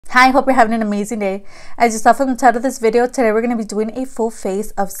Hi, hope you're having an amazing day. As you saw from the title of this video, today we're going to be doing a full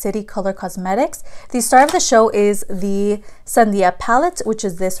face of City Color Cosmetics. The star of the show is the Sandia palette, which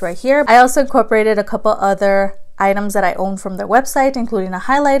is this right here. I also incorporated a couple other items that I own from their website, including a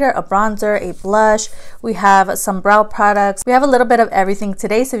highlighter, a bronzer, a blush. We have some brow products. We have a little bit of everything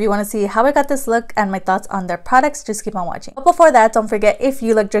today, so if you want to see how I got this look and my thoughts on their products, just keep on watching. But before that, don't forget, if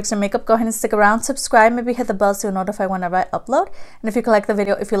you like tricks and makeup, go ahead and stick around, subscribe, maybe hit the bell so you'll notify whenever I upload. And if you could like the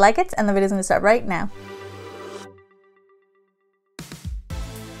video, if you like it, and the video is going to start right now.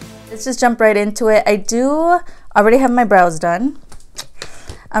 Let's just jump right into it. I do already have my brows done.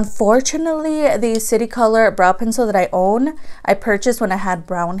 Unfortunately, the City Color brow pencil that I own, I purchased when I had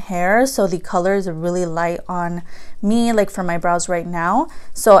brown hair, so the color is really light on me, like for my brows right now.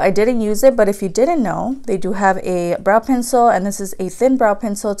 So I didn't use it, but if you didn't know, they do have a brow pencil, and this is a thin brow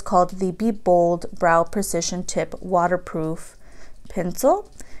pencil. It's called the Be Bold Brow Precision Tip Waterproof Pencil.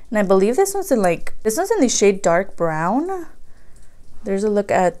 And I believe this one's in the shade dark brown. There's a look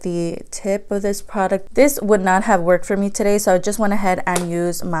at the tip of this product. This would not have worked for me today, so I just went ahead and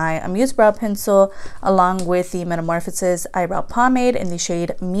used my Amuse brow pencil along with the Metamorphosis eyebrow pomade in the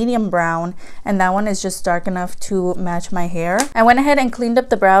shade medium brown, and that one is just dark enough to match my hair. I went ahead and cleaned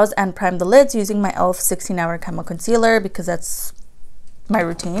up the brows and primed the lids using my e.l.f. 16-hour camo concealer because that's my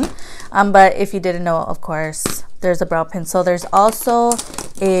routine. But if you didn't know, of course, there's a brow pencil. There's also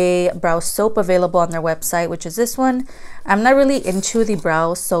a brow soap available on their website, which is this one. I'm not really into the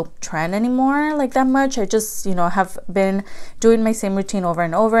brow soap trend anymore like that much. I just, have been doing my same routine over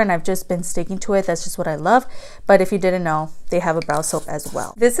and over, and I've just been sticking to it. That's just what I love. But if you didn't know, they have a brow soap as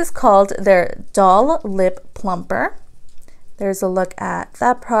well. This is called their Doll Lip Plumper. There's a look at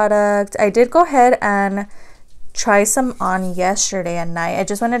that product. I did go ahead and try some on yesterday at night. I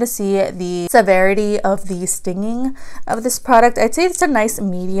just wanted to see the severity of the stinging of this product. I'd say it's a nice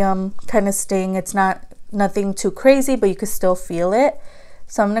medium kind of sting. It's nothing too crazy, but you can still feel it.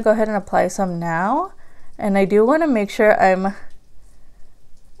 So I'm gonna go ahead and apply some now, and I do want to make sure I'm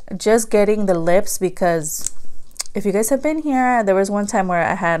just getting the lips, because if you guys have been here, there was one time where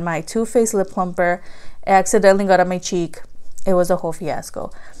I had my Too Faced lip plumper. It accidentally got on my cheek. It was a whole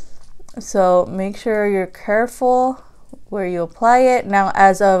fiasco. So make sure you're careful where you apply it. Now,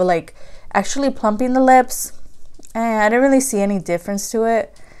 as of actually plumping the lips, I didn't really see any difference to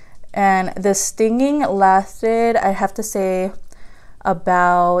it. And the stinging lasted, I have to say,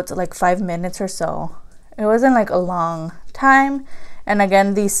 about 5 minutes or so. It wasn't a long time. And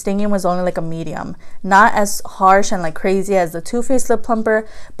again, the stinging was only a medium, not as harsh and crazy as the Too Faced lip plumper,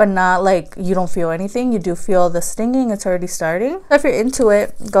 but not you don't feel anything. You do feel the stinging. It's already starting. So if you're into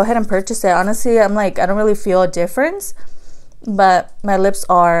it, go ahead and purchase it. Honestly, I'm I don't really feel a difference, but my lips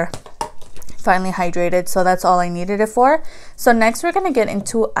are finally hydrated, so that's all I needed it for. So next we're gonna get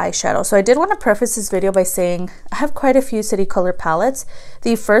into eyeshadow. So I did want to preface this video by saying I have quite a few City Color palettes.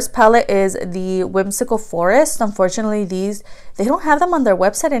 The first palette is the Whimsical Forest. Unfortunately, they don't have them on their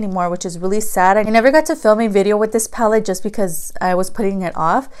website anymore, which is really sad. I never got to film a video with this palette just because I was putting it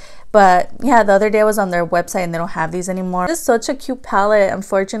off. But yeah, the other day I was on their website and they don't have these anymore. It's such a cute palette.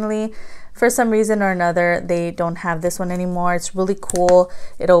 Unfortunately, for some reason or another, they don't have this one anymore. It's really cool.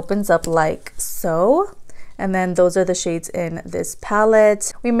 It opens up like so. And then those are the shades in this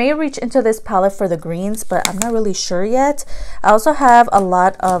palette. We may reach into this palette for the greens, but I'm not really sure yet. I also have a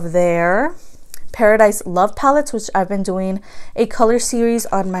lot of their Paradise Love palettes, which I've been doing a color series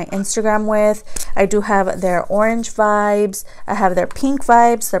on my Instagram with. I do have their orange vibes, I have their pink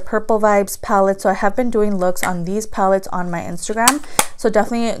vibes, their purple vibes palette. So I have been doing looks on these palettes on my Instagram, so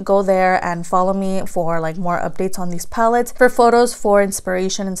definitely go there and follow me for more updates on these palettes, for photos, for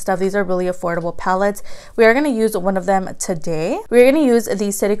inspiration and stuff. These are really affordable palettes. We are going to use one of them today. We're going to use the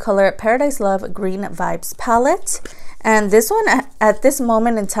City Color Paradise Love Green Vibes palette. And this one, at this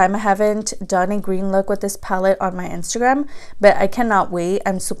moment in time, I haven't done a green look with this palette on my Instagram, but I cannot wait.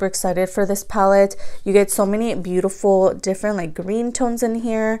 I'm super excited for this palette. You get so many beautiful different green tones in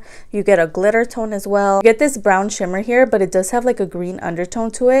here. You get a glitter tone as well. You get this brown shimmer here, but it does have a green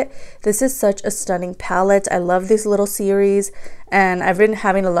undertone to it. This is such a stunning palette. I love this little series, and I've been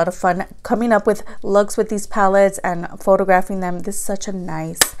having a lot of fun coming up with looks with these palettes and photographing them. This is such a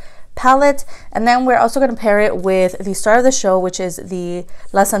nice palette. And then we're also going to pair it with the star of the show, which is the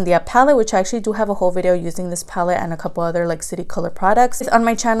La Sandia palette, which I actually do have a whole video using this palette and a couple other City Color products on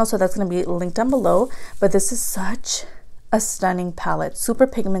my channel, so that's going to be linked down below. But this is such a stunning palette, super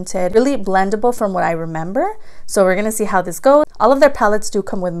pigmented, really blendable from what I remember. So we're going to see how this goes. All of their palettes do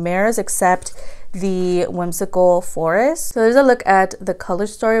come with mirrors, except the Whimsical Forest. So there's a look at the color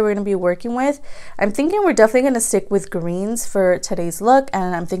story we're going to be working with. I'm thinking we're definitely going to stick with greens for today's look,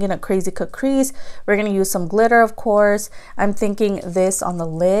 and I'm thinking a crazy cut crease. We're going to use some glitter, of course. I'm thinking this on the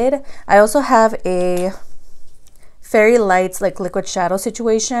lid. I also have a Fairy Lights like liquid shadow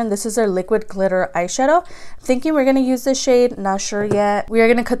situation. This is our liquid glitter eyeshadow. I'm thinking we're going to use this shade, not sure yet. We are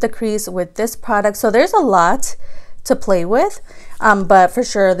going to cut the crease with this product. So there's a lot to play with, but for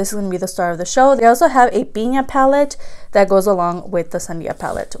sure this is going to be the star of the show. They also have a piña palette that goes along with the Sandia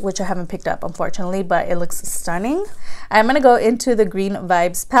palette, which I haven't picked up unfortunately, but it looks stunning. I'm going to go into the Green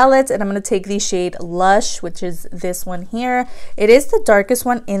Vibes palette, and I'm going to take the shade Lush, which is this one here. It is the darkest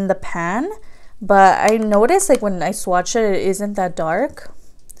one in the pan, but I noticed like when I swatch it, it isn't that dark.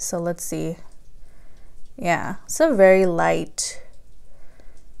 So let's see. Yeah, it's a very light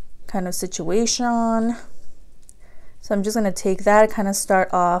kind of situation. So I'm just going to take that, kind of start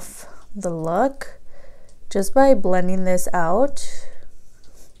off the look just by blending this out.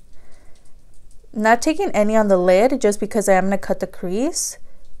 Not taking any on the lid just because I am going to cut the crease,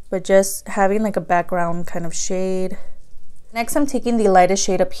 but just having like a background kind of shade. Next, I'm taking the lightest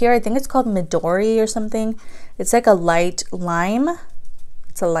shade up here. I think it's called Midori or something. It's like a light lime.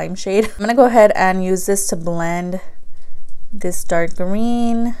 It's a lime shade. I'm going to go ahead and use this to blend this dark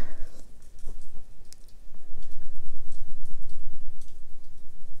green.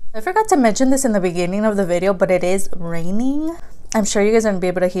 I forgot to mention this in the beginning of the video, but it is raining. I'm sure you guys aren't be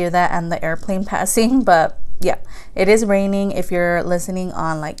able to hear that and the airplane passing, but yeah, it is raining if you're listening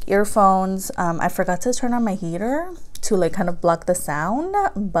on like earphones. I forgot to turn on my heater to like kind of block the sound,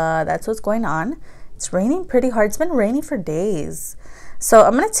 but that's what's going on. It's raining pretty hard. It's been raining for days. So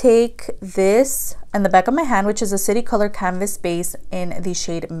I'm going to take this in the back of my hand, which is a City Color Canvas base in the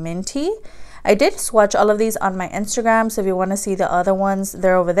shade Mintie. I did swatch all of these on my Instagram, so if you want to see the other ones,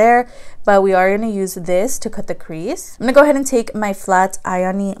 they're over there. But we are going to use this to cut the crease. I'm going to go ahead and take my flat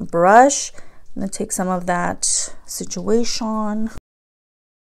irony brush. I'm going to take some of that situation.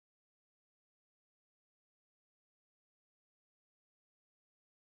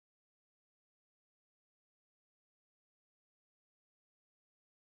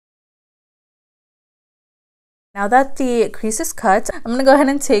 Now that the crease is cut, I'm going to go ahead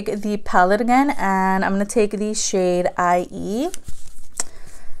and take the palette again, and I'm going to take the shade IE,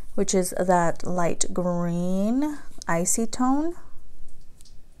 which is that light green icy tone.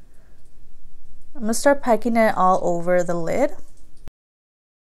 I'm going to start packing it all over the lid.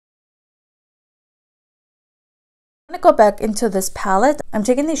 I'm going to go back into this palette. I'm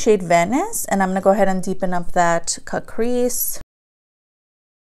taking the shade Venice, and I'm going to go ahead and deepen up that cut crease.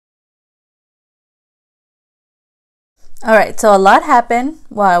 All right, so a lot happened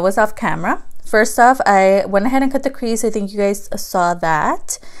while I was off camera. First off, I went ahead and cut the crease. I think you guys saw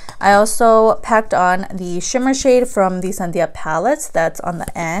that. I also packed on the shimmer shade from the Sandia palettes that's on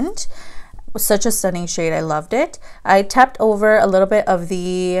the end. It was such a stunning shade. I loved it. I tapped over a little bit of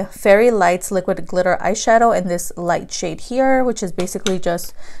the Fairy Lights liquid glitter eyeshadow in this light shade here, which is basically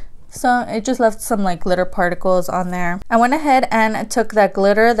just it just left some like glitter particles on there. I went ahead and took that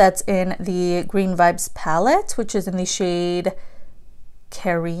glitter that's in the Green Vibes palette, which is in the shade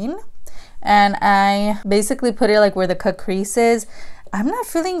Kareen, and I basically put it like where the cut crease is. I'm not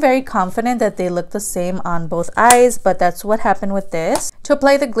feeling very confident that they look the same on both eyes, but that's what happened with this. To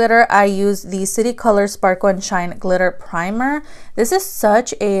apply the glitter, I used the City Color Sparkle and Shine Glitter Primer. This is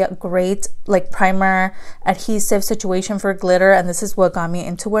such a great like primer adhesive situation for glitter, and this is what got me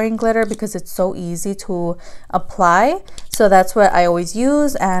into wearing glitter because it's so easy to apply. So that's what I always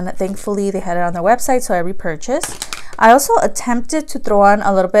use, and thankfully they had it on their website, so I repurchased. I also attempted to throw on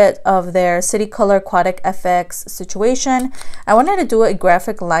a little bit of their City Color Aquatic FX situation. I wanted to do a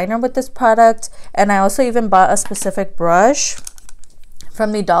graphic liner with this product, and I also even bought a specific brush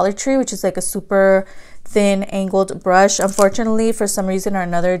from the Dollar Tree, which is like a super thin angled brush. Unfortunately, for some reason or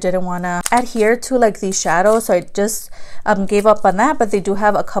another, didn't want to adhere to like these shadows, so I just gave up on that. But they do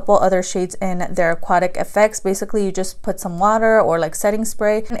have a couple other shades in their Aquatic FX. Basically, you just put some water or like setting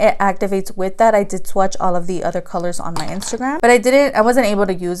spray and it activates with that. I did swatch all of the other colors on my Instagram, but I wasn't able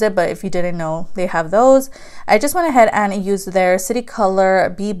to use it. But if you didn't know, they have those. I just went ahead and used their City Color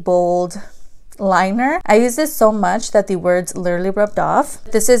Be Bold liner. I use this so much that the words literally rubbed off.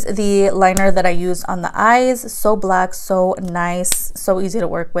 This is the liner that I use on the eyes. So black, so nice, so easy to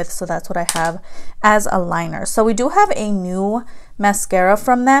work with. So that's what I have as a liner. So we do have a new mascara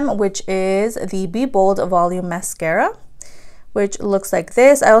from them, which is the Be Bold Volume Mascara, which looks like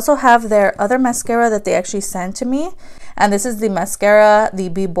this. I also have their other mascara that they actually sent to me. And this is the mascara, the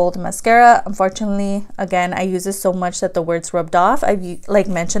Be Bold mascara. Unfortunately, again, I use this so much that the words rubbed off. I've like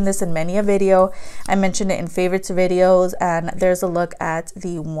mentioned this in many a video. I mentioned it in favorites videos, and there's a look at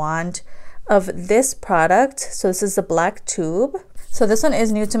the wand of this product. So this is the black tube. So this one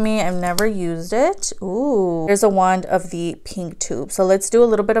is new to me. I've never used it. Ooh, there's a wand of the pink tube. So let's do a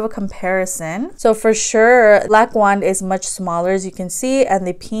little bit of a comparison. So for sure, black wand is much smaller, as you can see, and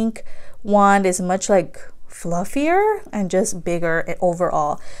the pink wand is much like fluffier and just bigger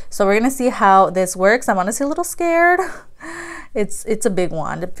overall. So we're gonna see how this works. I'm honestly a little scared. It's a big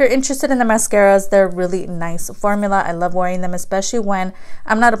wand. If you're interested in the mascaras, they're really nice formula. I love wearing them, especially when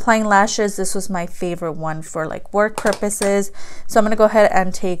I'm not applying lashes. This was my favorite one for like work purposes. So I'm gonna go ahead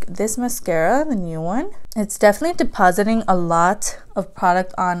and take this mascara, the new one. It's definitely depositing a lot of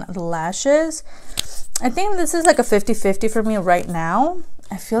product on the lashes. I think this is like a 50-50 for me right now.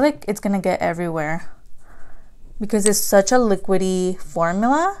 I feel like it's gonna get everywhere because it's such a liquidy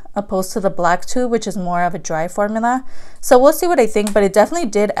formula opposed to the black tube, which is more of a dry formula. So we'll see what I think, but it definitely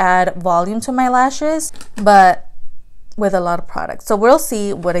did add volume to my lashes, but with a lot of product. So we'll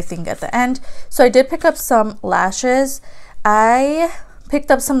see what I think at the end. So I did pick up some lashes. I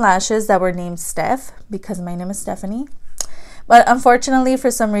picked up some lashes that were named Steph because my name is Stephanie. But unfortunately, for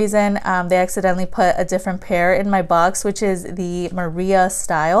some reason, they accidentally put a different pair in my box, which is the Maria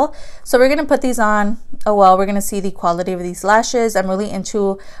style. So we're going to put these on. Oh well, we're going to see the quality of these lashes. I'm really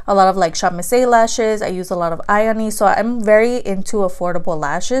into a lot of like Chamissé lashes. I use a lot of Ioni. So I'm very into affordable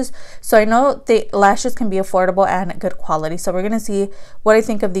lashes. So I know the lashes can be affordable and good quality. So we're going to see what I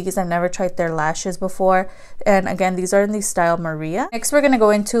think of these. I've never tried their lashes before. And again, these are in the style Maria. Next, we're going to go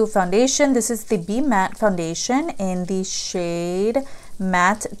into foundation. This is the Be Matte foundation in the shade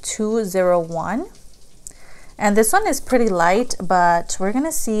Matte 201. And this one is pretty light, but we're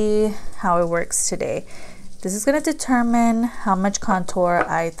gonna see how it works today. This is gonna determine how much contour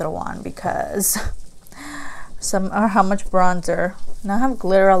I throw on, because how much bronzer. Now I have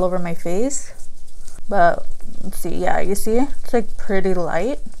glitter all over my face, but let's see. Yeah, you see, it's like pretty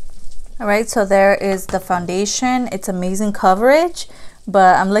light. All right, so there is the foundation. It's amazing coverage,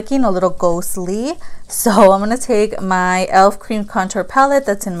 but I'm looking a little ghostly. So I'm gonna take my e.l.f. cream contour palette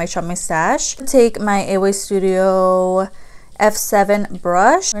that's in my Shop My Stash. Take my Away Studio F7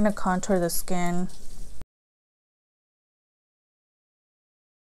 brush. I'm gonna contour the skin.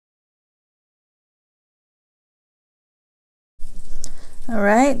 All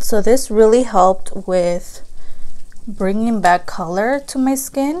right, so this really helped with bringing back color to my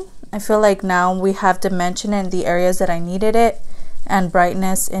skin. I feel like now we have dimension in the areas that I needed it, and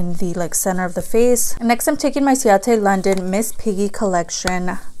brightness in the like center of the face. Next, I'm taking my Ciate London Miss Piggy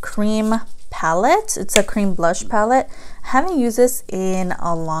Collection cream palette. It's a cream blush palette. I haven't used this in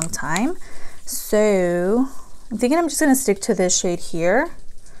a long time, so I'm thinking I'm just gonna stick to this shade here.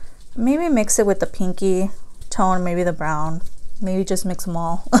 Maybe mix it with the pinky tone, maybe the brown, maybe just mix them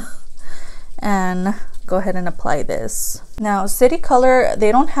all and go ahead and apply this. Now, City Color,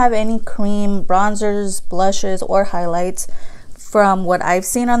 they don't have any cream bronzers, blushes, or highlights from what I've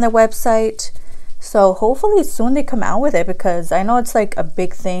seen on their website. So hopefully soon they come out with it, because I know it's like a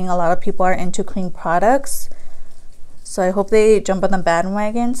big thing. A lot of people are into cream products. So I hope they jump on the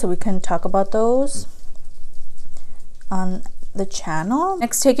bandwagon so we can talk about those on the channel.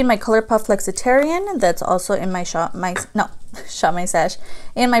 Next, taking my ColourPuff Flexitarian, that's also in my Shop My Stash,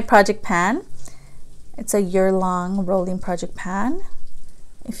 in my project pan. It's a year-long rolling project pan,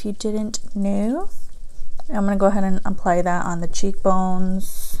 if you didn't know. I'm gonna go ahead and apply that on the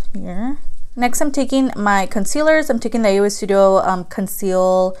cheekbones here. Next, I'm taking my concealers. I'm taking the UA Studio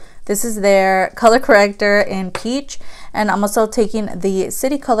Conceal. This is their color corrector in peach, and I'm also taking the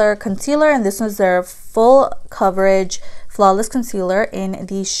City Color concealer, and this was their full coverage flawless concealer in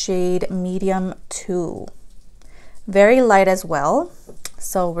the shade medium 2. Very light as well.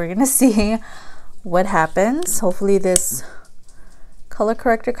 So we're gonna see what happens. Hopefully this color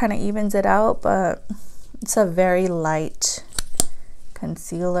corrector kind of evens it out, but it's a very light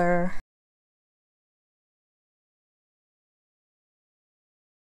concealer.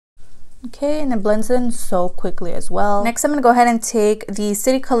 Okay, and it blends in so quickly as well. Next, I'm gonna go ahead and take the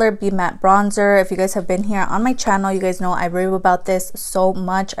City Color Be Matte Bronzer. If you guys have been here on my channel, you guys know I rave about this so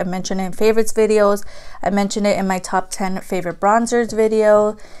much. I mentioned it in favorites videos. I mentioned it in my top 10 favorite bronzers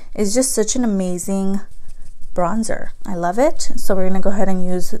video. It's just such an amazing bronzer. I love it. So we're gonna go ahead and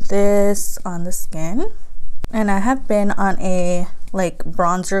use this on the skin. And I have been on a like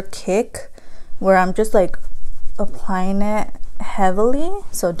bronzer kick where I'm just like applying it heavily,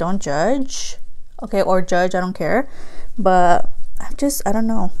 so don't judge, okay, or judge, I don't care. But I don't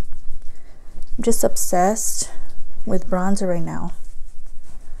know, I'm just obsessed with bronzer right now.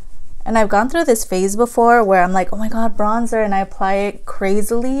 And I've gone through this phase before where I'm like, oh my god, bronzer, and I apply it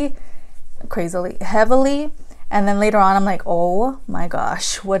crazily, heavily, and then later on I'm like, oh my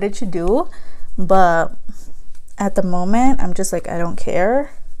gosh, what did you do? But at the moment I'm just like, I don't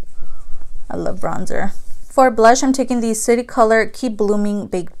care. I love bronzer. For blush, I'm taking the City Color Keep Blooming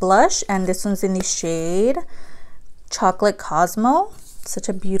Baked Blush, and this one's in the shade Chocolate Cosmo. Such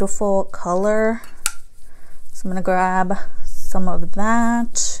a beautiful color. So I'm gonna grab some of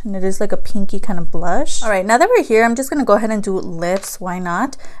that, and it is like a pinky kind of blush. All right, now that we're here, I'm just gonna go ahead and do lips. Why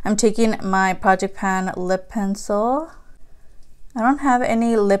not? I'm taking my Project Pan lip pencil. I don't have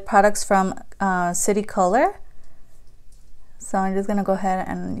any lip products from City Color, so I'm just gonna go ahead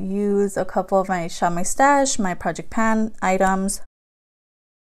and use a couple of my Shop My Stash, my Project Pan items.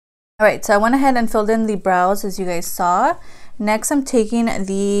 All right, so I went ahead and filled in the brows as you guys saw. Next, I'm taking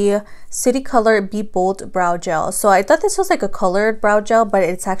the City Color Be Bold Brow Gel. So I thought this was like a colored brow gel, but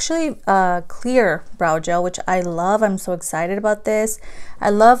it's actually a clear brow gel, which I love. I'm so excited about this.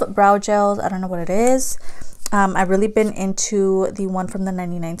 I love brow gels. I don't know what it is. I've really been into the one from the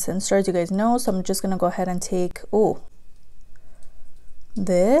 99-cent store, as you guys know. So I'm just going to go ahead and take,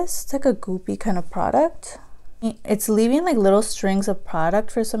 this. It's like a goopy kind of product. It's leaving like little strings of product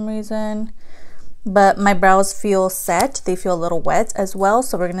for some reason. But my brows feel set. They feel a little wet as well.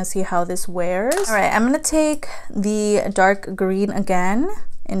 So we're going to see how this wears. All right, I'm going to take the dark green again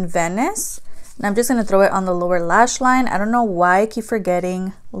in Venice. And I'm just going to throw it on the lower lash line. I don't know why I keep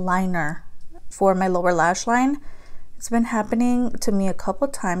forgetting liner for my lower lash line. It's been happening to me a couple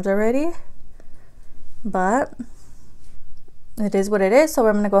times already. But it is what it is. So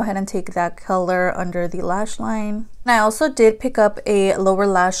I'm going to go ahead and take that color under the lash line. And I also did pick up a lower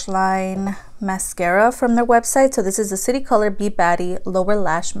lash line mascara from their website. So this is the City Color Be Batty Lower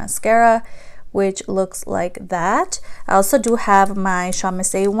Lash Mascara, which looks like that. I also do have my Shop My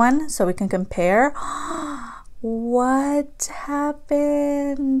Stash one, so we can compare. What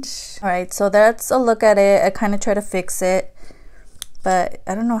happened? All right, so that's a look at it. I kind of try to fix it, but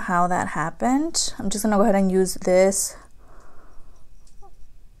I don't know how that happened. I'm just gonna go ahead and use this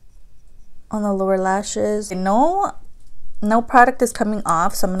on the lower lashes. No product is coming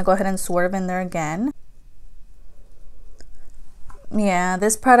off, so I'm gonna go ahead and swerve in there again. Yeah,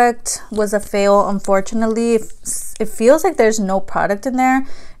 this product was a fail, unfortunately. It feels like there's no product in there.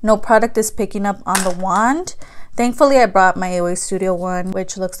 No product is picking up on the wand. Thankfully, I brought my AOA Studio one,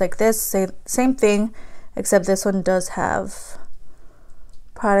 which looks like this. Same thing, except this one does have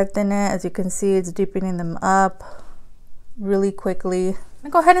product in it. As you can see, it's deepening them up really quickly. I'm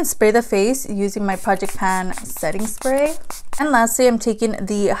gonna go ahead and spray the face using my Project Pan setting spray. And lastly, I'm taking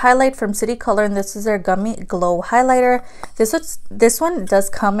the highlight from City Color, and this is their Gummy Glow highlighter. This one does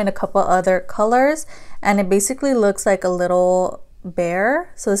come in a couple other colors, and it basically looks like a little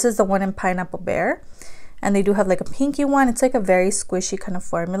bear. So this is the one in Pineapple Bear, and they do have like a pinky one. It's like a very squishy kind of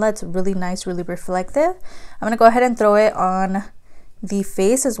formula. It's really nice, really reflective. I'm gonna go ahead and throw it on the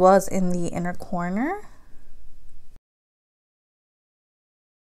face as well as in the inner corner.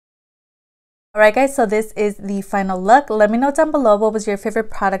 Alright guys, so this is the final look. Let me know down below what was your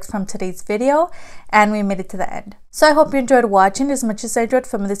favorite product from today's video, and we made it to the end. So I hope you enjoyed watching as much as I enjoyed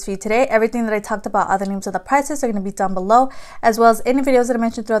filming this video today. Everything that I talked about, all the names of the prices are going to be down below, as well as any videos that I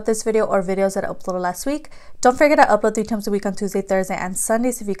mentioned throughout this video or videos that I uploaded last week. Don't forget I upload 3 times a week on Tuesday, Thursday, and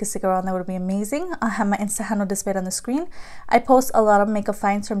Sundays. If you could stick around, that would be amazing. I have my Insta handle displayed on the screen. I post a lot of makeup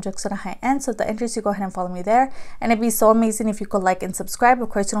finds from drugstore to high end, so if that interests you, go ahead and follow me there. And it'd be so amazing if you could like and subscribe. Of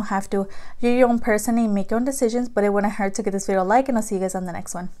course, you don't have to. You're your own person and you make your own decisions, but it wouldn't hurt to give this video a like, and I'll see you guys on the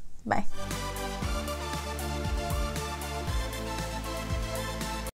next one. Bye.